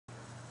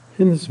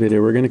In this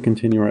video, we're going to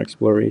continue our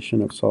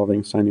exploration of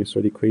solving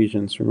sinusoid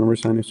equations. Remember,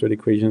 sinusoid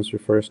equations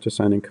refers to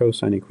sine and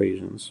cosine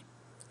equations.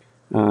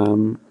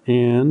 And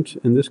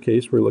in this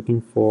case, we're looking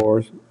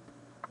for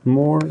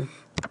more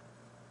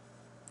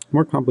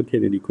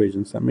complicated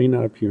equations that may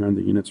not appear on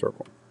the unit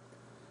circle.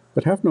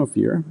 But have no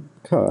fear,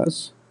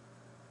 because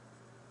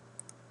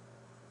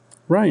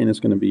Ryan is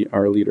going to be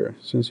our leader.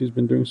 Since he's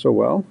been doing so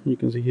well, you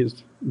can see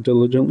he's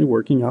diligently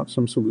working out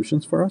some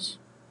solutions for us.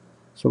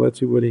 So let's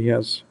see what he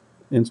has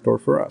in store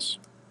for us.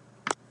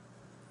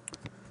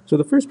 So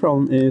the first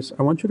problem is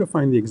I want you to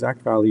find the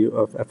exact value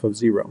of f of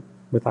 0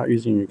 without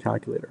using your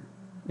calculator.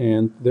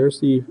 And there's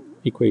the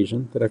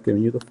equation that I've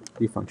given you,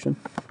 the function.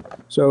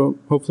 So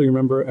hopefully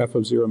remember f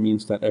of 0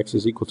 means that x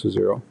is equal to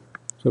 0.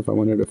 So if I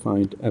wanted to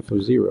find f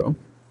of 0,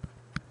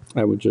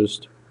 I would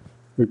just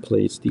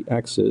replace the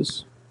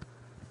x's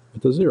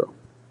with a 0.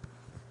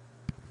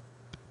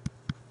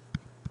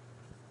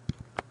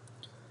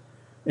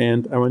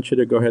 And I want you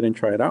to go ahead and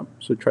try it out.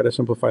 So try to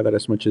simplify that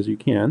as much as you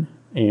can,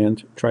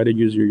 and try to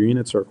use your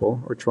unit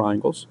circle or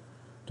triangles.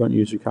 Don't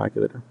use your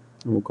calculator,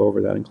 and we'll go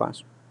over that in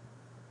class.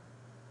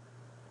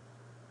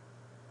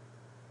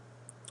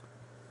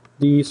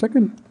 The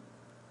second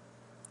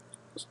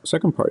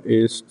part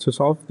is to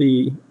solve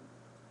the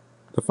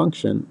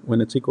function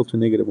when it's equal to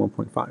negative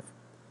 1.5.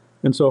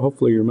 And so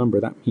hopefully you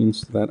remember that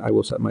means that I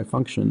will set my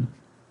function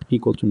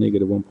equal to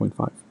negative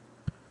 1.5.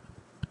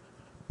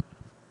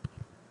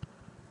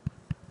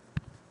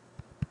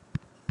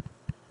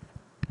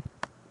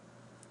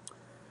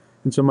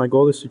 And so my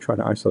goal is to try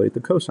to isolate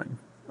the cosine.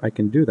 I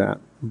can do that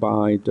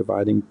by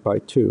dividing by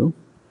 2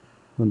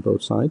 on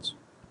both sides.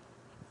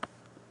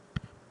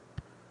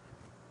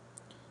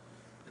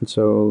 And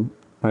so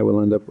I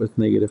will end up with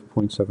negative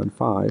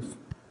 0.75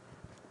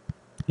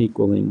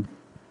 equaling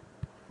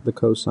the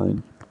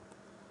cosine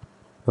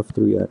of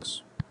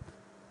 3x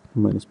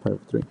minus pi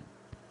over 3.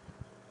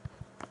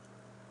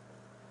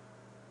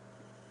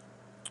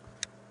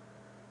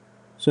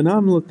 So now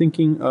I'm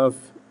thinking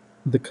of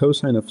the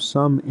cosine of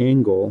some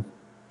angle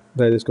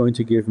that is going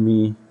to give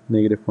me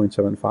negative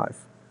 0.75.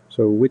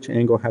 So which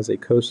angle has a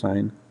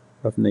cosine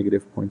of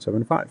negative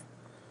 0.75?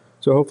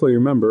 So hopefully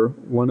remember,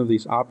 one of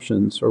these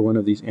options or one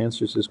of these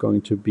answers is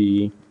going to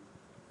be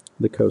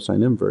the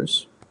cosine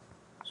inverse.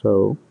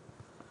 So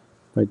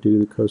if I do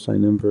the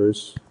cosine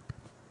inverse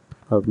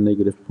of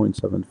negative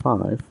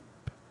 0.75,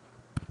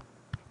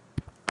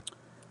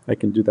 I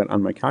can do that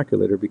on my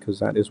calculator because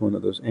that is one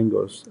of those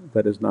angles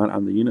that is not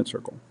on the unit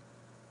circle.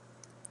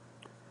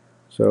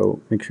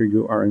 So make sure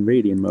you are in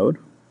radian mode,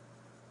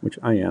 which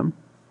I am,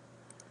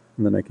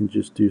 and then I can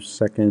just do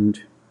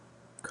second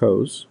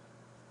cos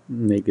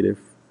negative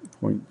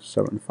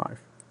 0.75.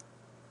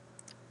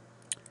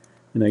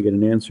 And I get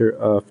an answer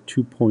of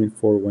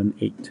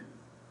 2.418.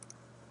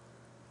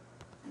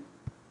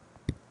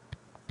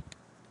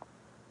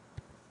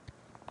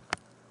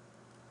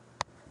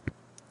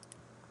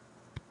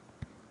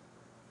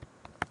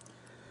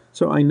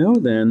 So I know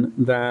then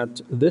that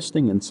this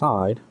thing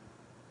inside,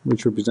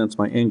 which represents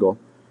my angle,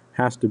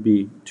 has to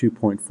be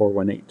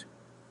 2.418.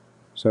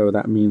 So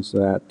that means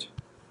that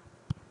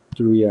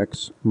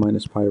 3x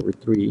minus pi over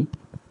 3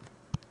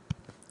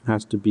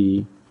 has to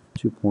be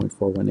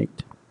 2.418.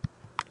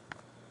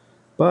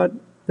 But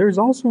there's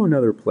also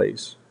another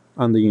place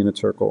on the unit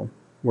circle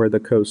where the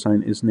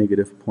cosine is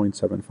negative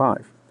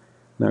 0.75.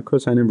 Now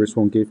cosine inverse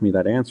won't give me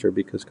that answer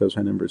because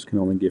cosine inverse can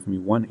only give me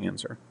one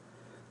answer.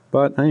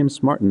 But I am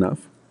smart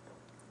enough,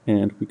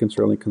 and we can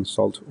certainly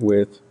consult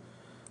with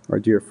our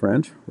dear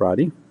friend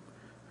Roddy,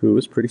 who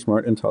is pretty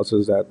smart and tells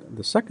us that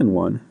the second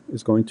one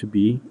is going to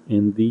be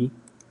in the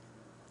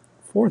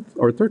fourth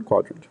or third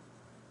quadrant.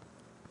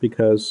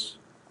 Because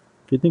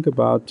if you think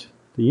about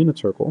the unit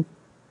circle,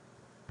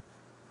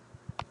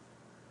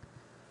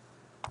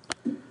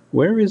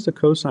 where is the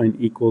cosine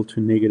equal to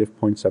negative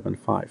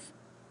 0.75?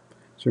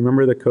 So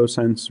remember, the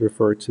cosines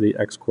refer to the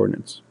x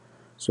coordinates.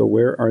 So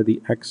where are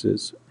the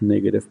x's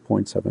negative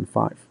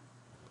 0.75?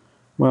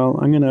 Well,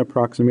 I'm going to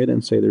approximate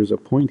and say there's a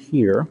point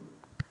here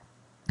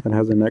that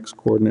has an x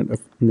coordinate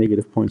of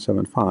negative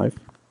 0.75.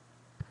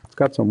 It's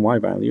got some y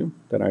value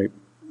that I,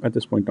 at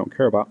this point, don't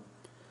care about.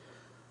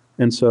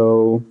 And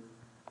so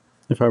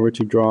if I were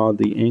to draw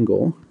the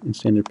angle in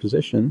standard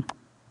position,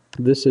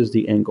 this is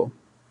the angle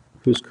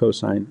whose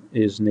cosine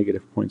is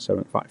negative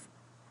 0.75.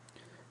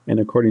 And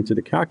according to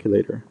the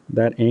calculator,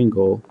 that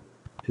angle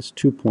is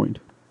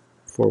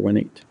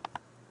 2.418.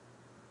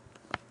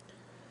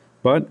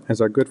 But as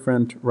our good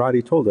friend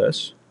Roddy told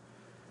us,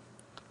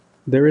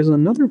 there is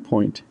another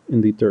point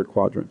in the third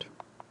quadrant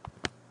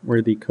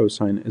where the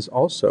cosine is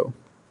also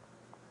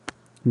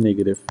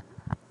negative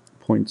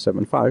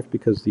 0.75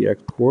 because the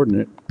x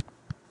coordinate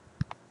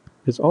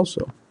is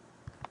also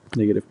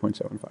negative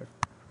 0.75.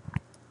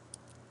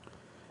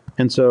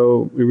 And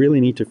so we really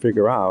need to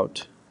figure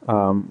out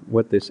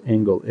what this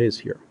angle is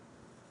here.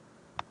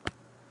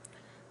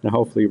 Now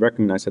hopefully you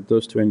recognize that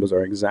those two angles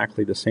are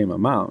exactly the same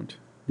amount.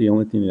 The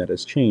only thing that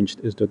has changed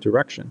is the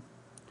direction.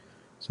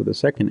 So the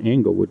second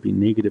angle would be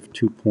negative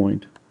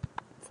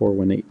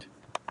 2.418.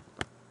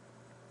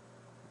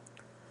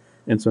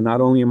 And so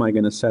not only am I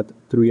going to set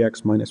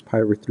 3x minus pi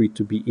over 3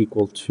 to be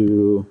equal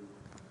to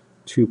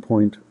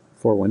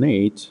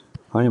 2.418,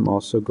 I am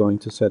also going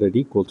to set it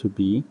equal to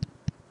be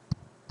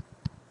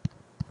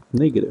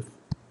negative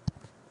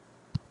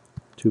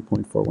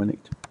 2.418.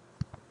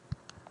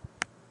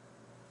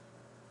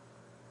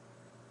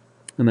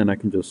 And then I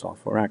can just solve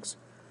for x.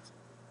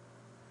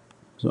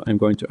 So I'm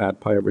going to add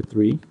pi over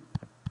 3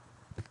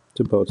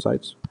 to both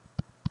sides.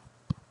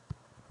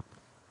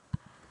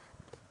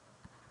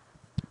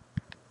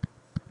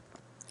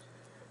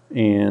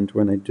 And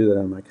when I do that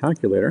on my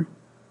calculator,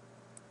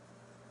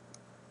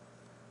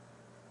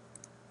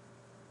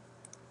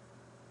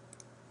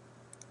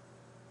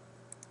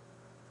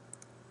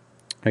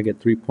 I get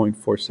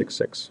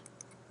 3.466.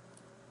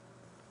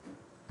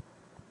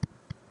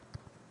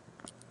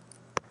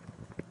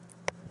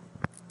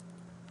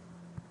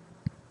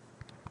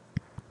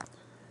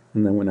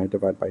 And then when I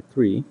divide by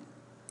 3,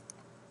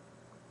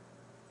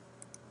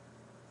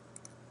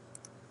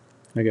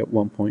 I get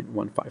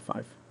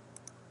 1.155.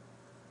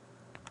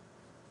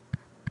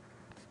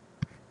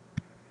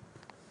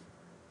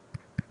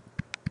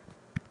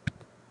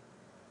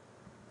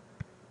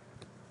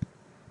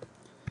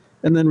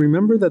 And then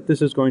remember that this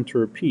is going to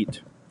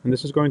repeat. And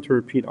this is going to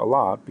repeat a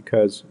lot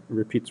because it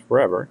repeats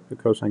forever. The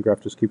cosine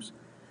graph just keeps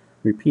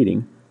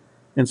repeating.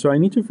 And so I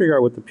need to figure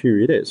out what the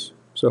period is.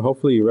 So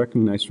hopefully you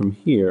recognize from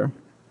here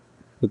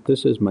that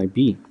this is my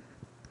b.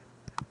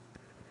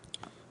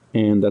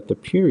 And that the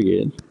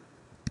period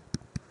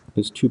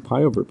is 2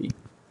 pi over b.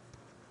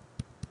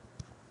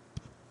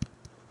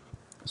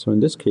 So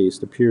in this case,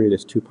 the period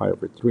is 2 pi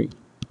over 3.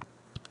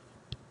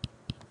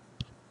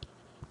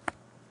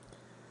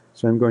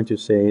 So I'm going to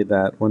say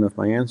that one of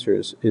my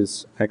answers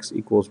is x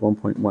equals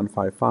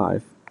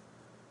 1.155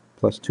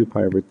 plus 2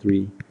 pi over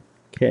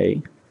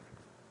 3k.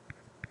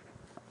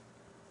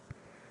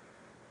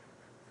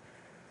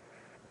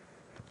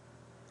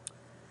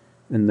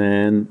 And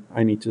then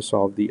I need to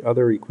solve the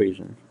other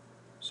equation.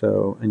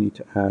 So I need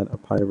to add a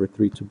pi over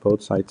 3 to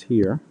both sides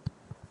here.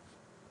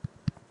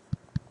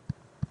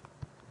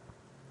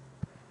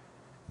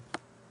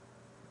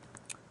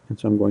 And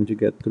so I'm going to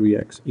get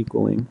 3x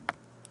equaling,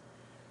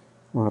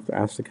 I'll have to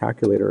ask the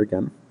calculator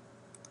again.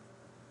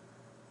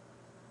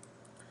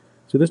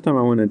 So this time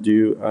I want to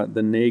do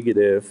the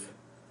negative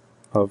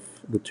of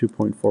the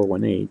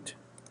 2.418.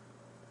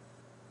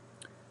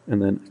 And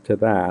then to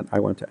that, I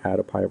want to add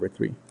a pi over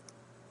 3.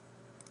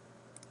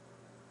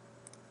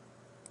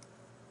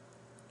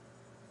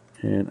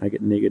 And I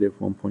get negative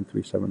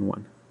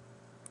 1.371.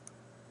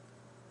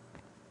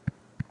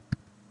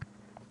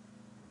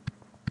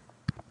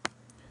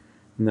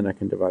 And then I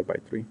can divide by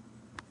 3.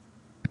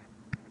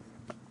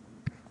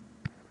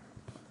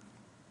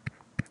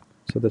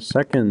 So the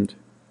second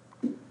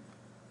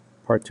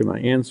part to my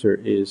answer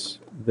is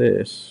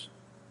this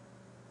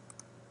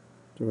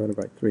divided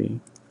by 3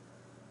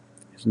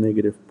 is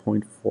negative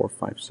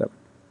 0.457.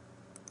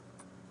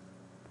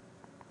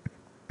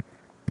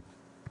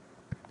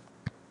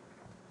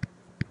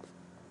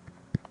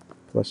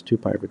 Plus 2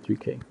 pi over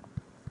 3k.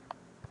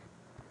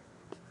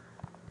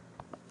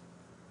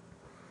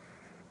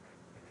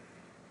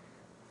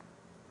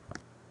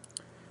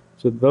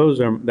 So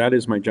that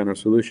is my general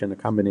solution, a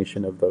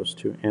combination of those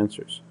two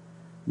answers.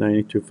 Now I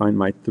need to find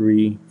my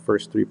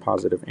first three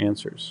positive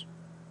answers.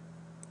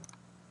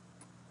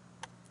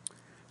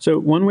 So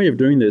one way of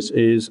doing this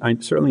is, I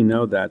certainly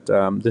know that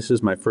this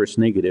is my first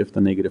negative, the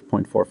negative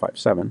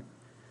 0.457.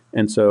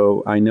 And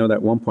so I know that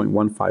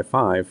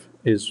 1.155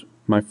 is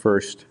my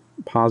first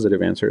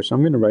positive answer. So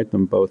I'm going to write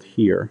them both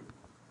here.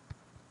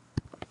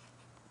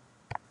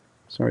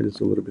 Sorry, this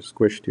is a little bit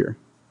squished here.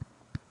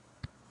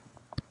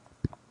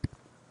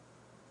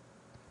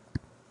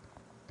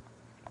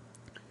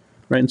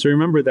 Right, and so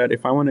remember that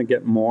if I want to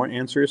get more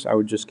answers, I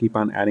would just keep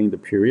on adding the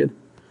period.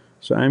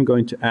 So I'm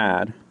going to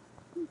add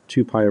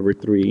 2 pi over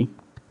 3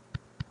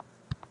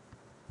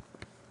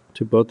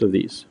 to both of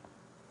these.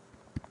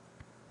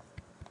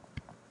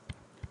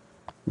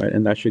 Right,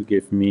 and that should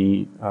give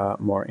me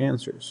more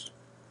answers.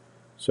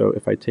 So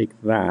if I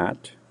take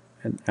that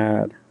and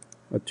add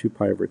a 2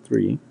 pi over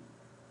 3,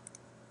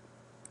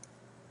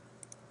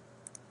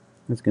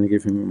 that's going to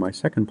give me my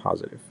second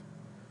positive,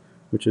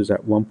 which is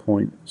at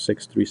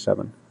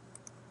 1.637.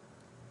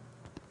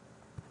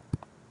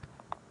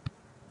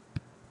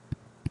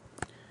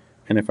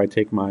 And if I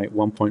take my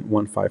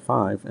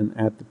 1.155 and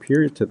add the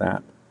period to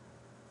that,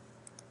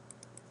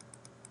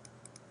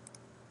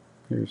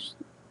 here's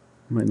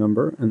my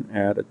number, and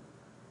add a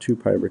 2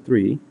 pi over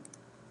 3,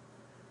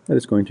 that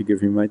is going to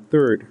give me my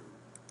third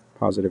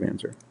positive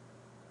answer.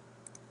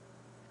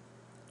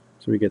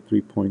 So we get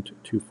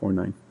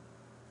 3.249.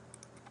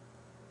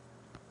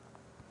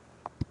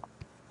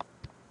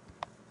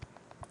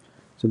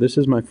 So this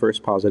is my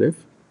first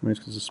positive, right,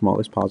 because it's the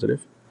smallest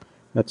positive.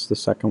 That's the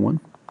second one.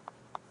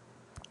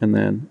 And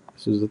then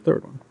this is the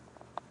third one.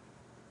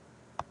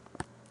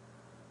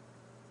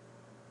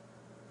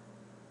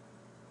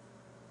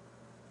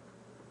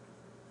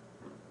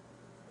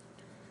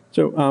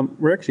 So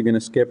we're actually going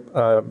to skip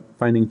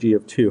finding g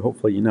of 2.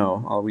 Hopefully you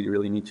know. All we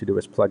really need to do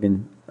is plug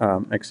in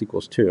x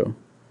equals 2.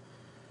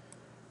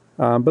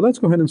 But let's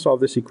go ahead and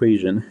solve this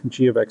equation,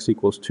 g of x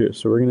equals 2.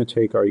 So we're going to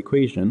take our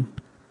equation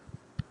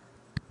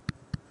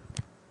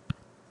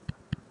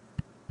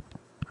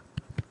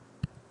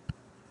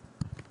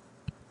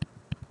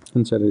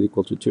and set it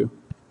equal to 2.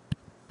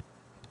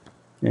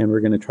 And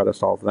we're going to try to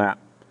solve that.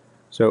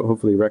 So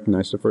hopefully you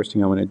recognize the first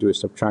thing I want to do is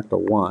subtract a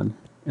 1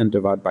 and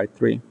divide by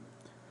 3.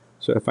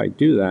 So if I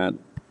do that,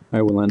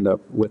 I will end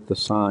up with the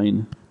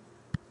sign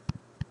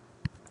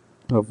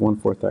of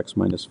 1/4 x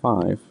minus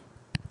 5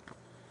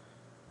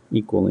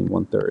 equaling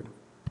 1/3.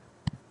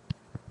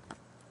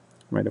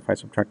 Right, if I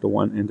subtract a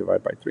 1 and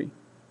divide by 3.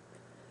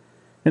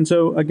 And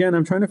so again,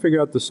 I'm trying to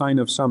figure out the sign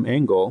of some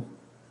angle.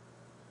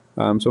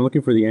 So I'm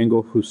looking for the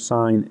angle whose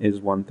sine is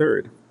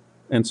 1/3.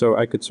 And so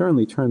I could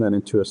certainly turn that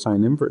into a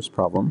sine inverse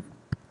problem.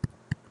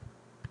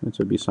 And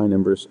so it would be sine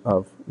inverse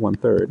of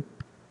 1/3.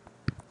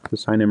 The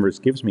sine inverse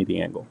gives me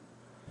the angle.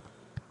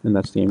 And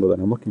that's the angle that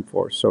I'm looking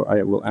for. So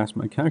I will ask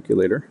my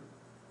calculator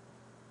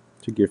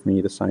to give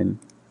me the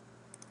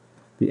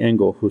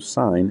angle whose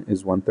sine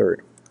is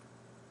 1/3.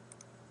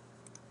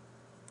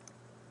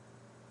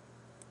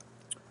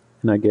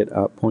 And I get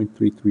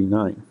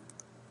 0.339.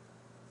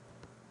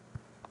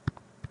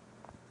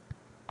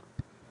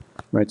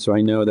 Right, so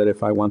I know that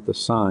if I want the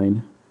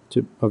sine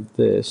of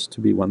this to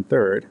be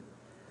 1/3,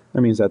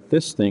 that means that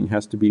this thing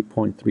has to be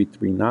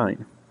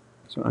 0.339.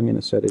 So I'm going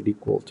to set it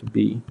equal to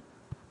be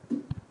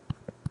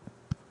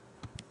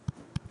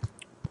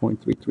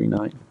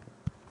 0.339.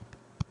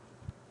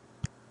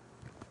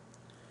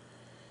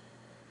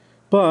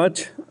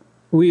 But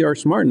we are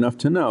smart enough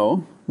to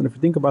know that if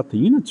you think about the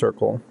unit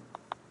circle,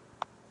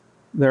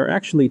 there are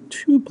actually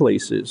 2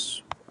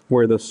 places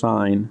where the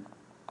sine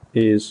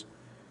is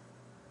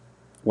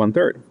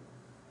 1/3.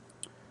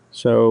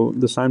 So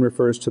the sign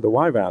refers to the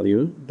y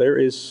value. There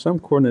is some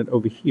coordinate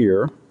over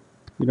here.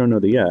 We don't know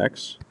the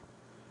x.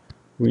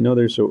 We know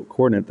there's a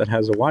coordinate that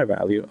has a y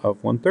value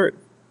of 1/3.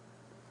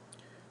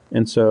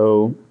 And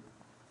so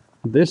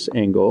this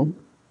angle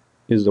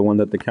is the one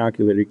that the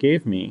calculator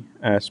gave me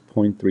as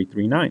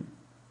 0.339.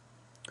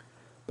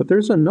 But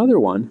there's another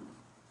one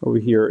over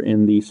here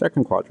in the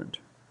second quadrant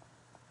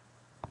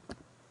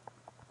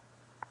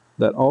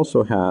that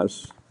also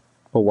has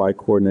a y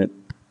coordinate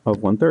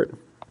of 1/3.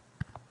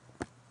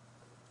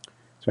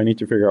 So I need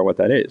to figure out what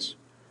that is.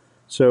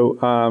 So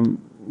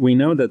we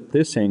know that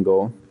this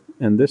angle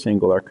and this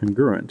angle are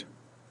congruent.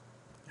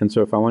 And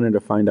so if I wanted to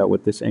find out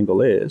what this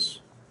angle is,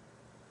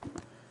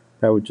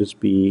 that would just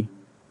be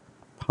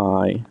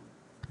pi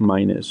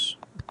minus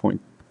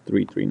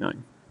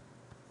 0.339.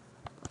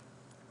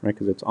 Right,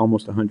 because it's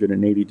almost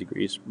 180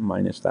 degrees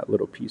minus that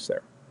little piece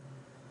there.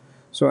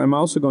 So I'm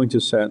also going to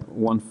set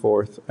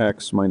 1/4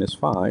 x minus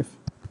 5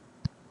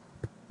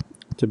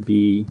 to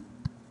be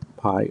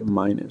pi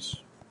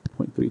minus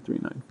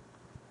 0.339.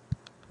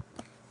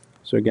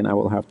 So again, I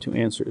will have 2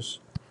 answers,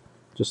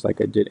 just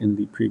like I did in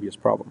the previous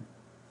problem.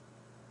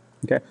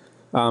 Okay,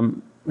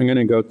 I'm going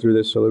to go through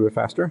this a little bit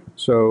faster.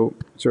 So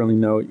certainly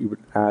know you would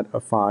add a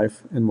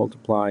 5 and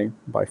multiply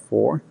by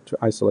 4 to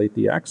isolate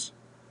the x.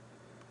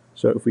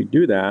 So if we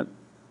do that,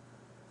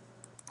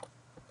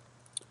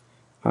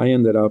 I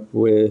ended up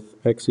with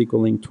x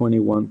equaling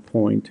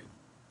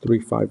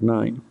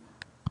 21.359.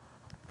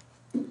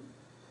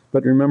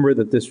 But remember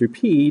that this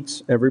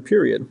repeats every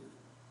period.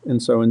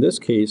 And so in this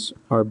case,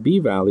 our b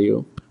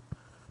value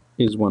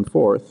is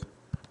 1/4.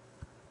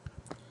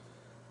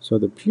 So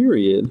the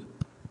period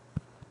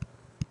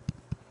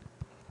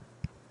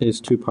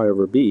is 2 pi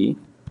over b,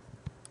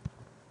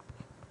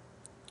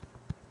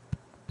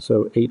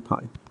 so 8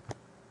 pi.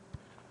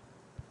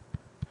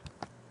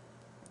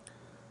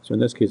 So in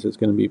this case, it's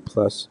going to be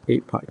plus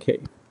 8 pi k.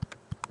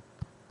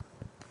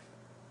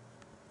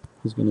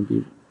 Is going to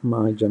be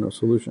my general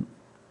solution.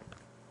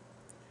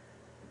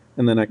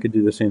 And then I could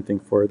do the same thing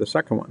for the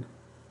second one.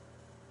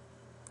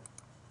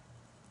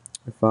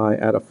 If I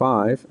add a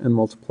 5 and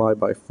multiply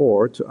by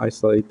 4 to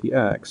isolate the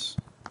x,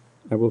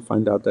 I will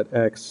find out that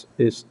x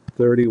is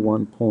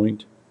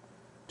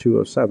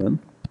 31.207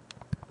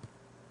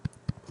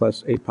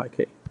 plus 8 pi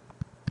k.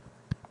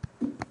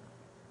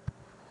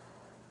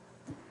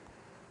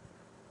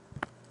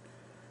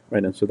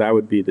 Right, and so that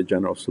would be the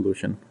general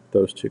solution,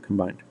 those two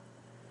combined.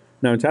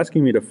 Now it's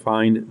asking me to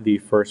find the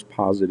first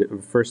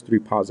 3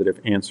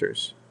 positive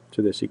answers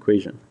to this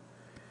equation.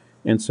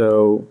 And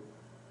so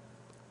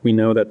we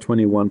know that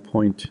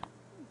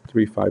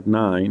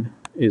 21.359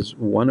 is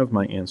one of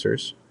my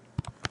answers.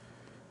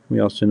 We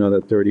also know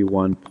that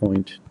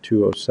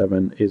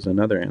 31.207 is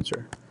another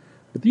answer.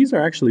 But these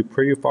are actually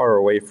pretty far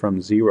away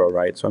from 0,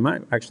 right? So I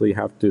might actually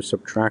have to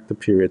subtract the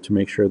period to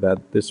make sure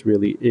that this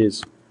really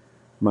is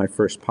my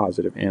first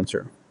positive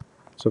answer.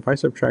 So if I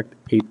subtract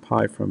 8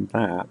 pi from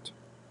that,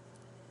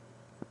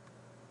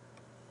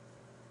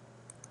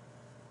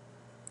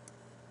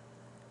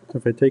 so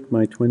if I take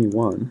my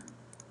 21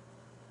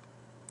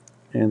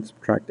 and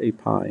subtract 8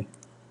 pi,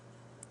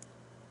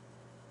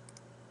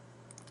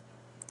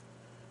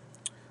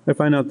 I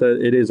find out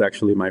that it is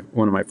actually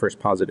one of my first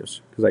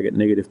positives, because I get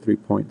negative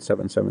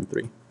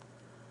 3.773.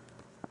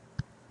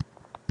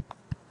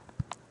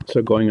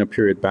 So going a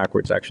period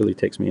backwards actually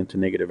takes me into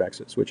negative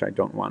x's, which I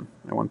don't want.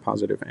 I want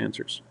positive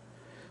answers.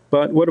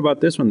 But what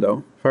about this one,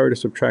 though? If I were to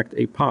subtract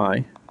a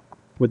pi,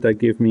 would that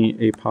give me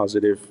a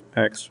positive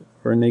x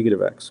or a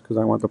negative x? Because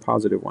I want the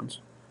positive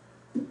ones.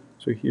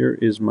 So here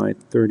is my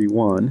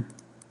 31.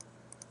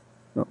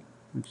 Oh,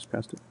 I just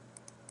passed it.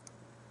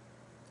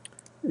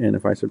 And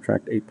if I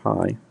subtract a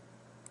pi,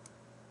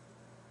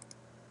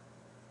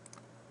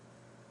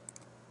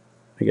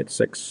 I get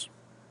 6,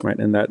 right?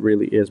 And that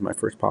really is my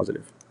first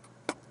positive.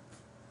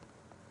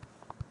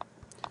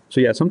 So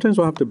yeah, sometimes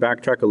we'll have to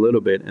backtrack a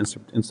little bit, and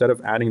instead of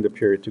adding the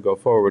period to go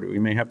forward, we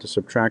may have to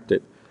subtract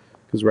it,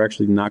 because we're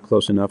actually not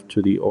close enough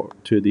to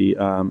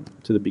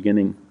the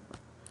beginning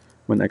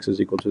when x is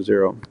equal to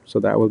 0. So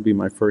that would be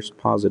my first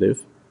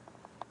positive.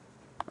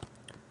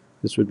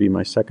 This would be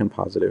my second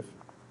positive,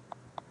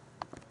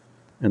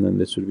 and then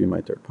this would be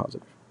my third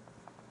positive.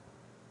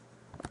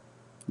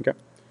 Okay,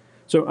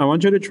 so I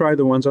want you to try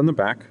the ones on the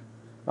back.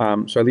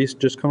 So at least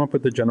just come up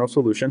with the general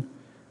solution,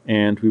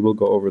 and we will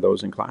go over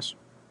those in class.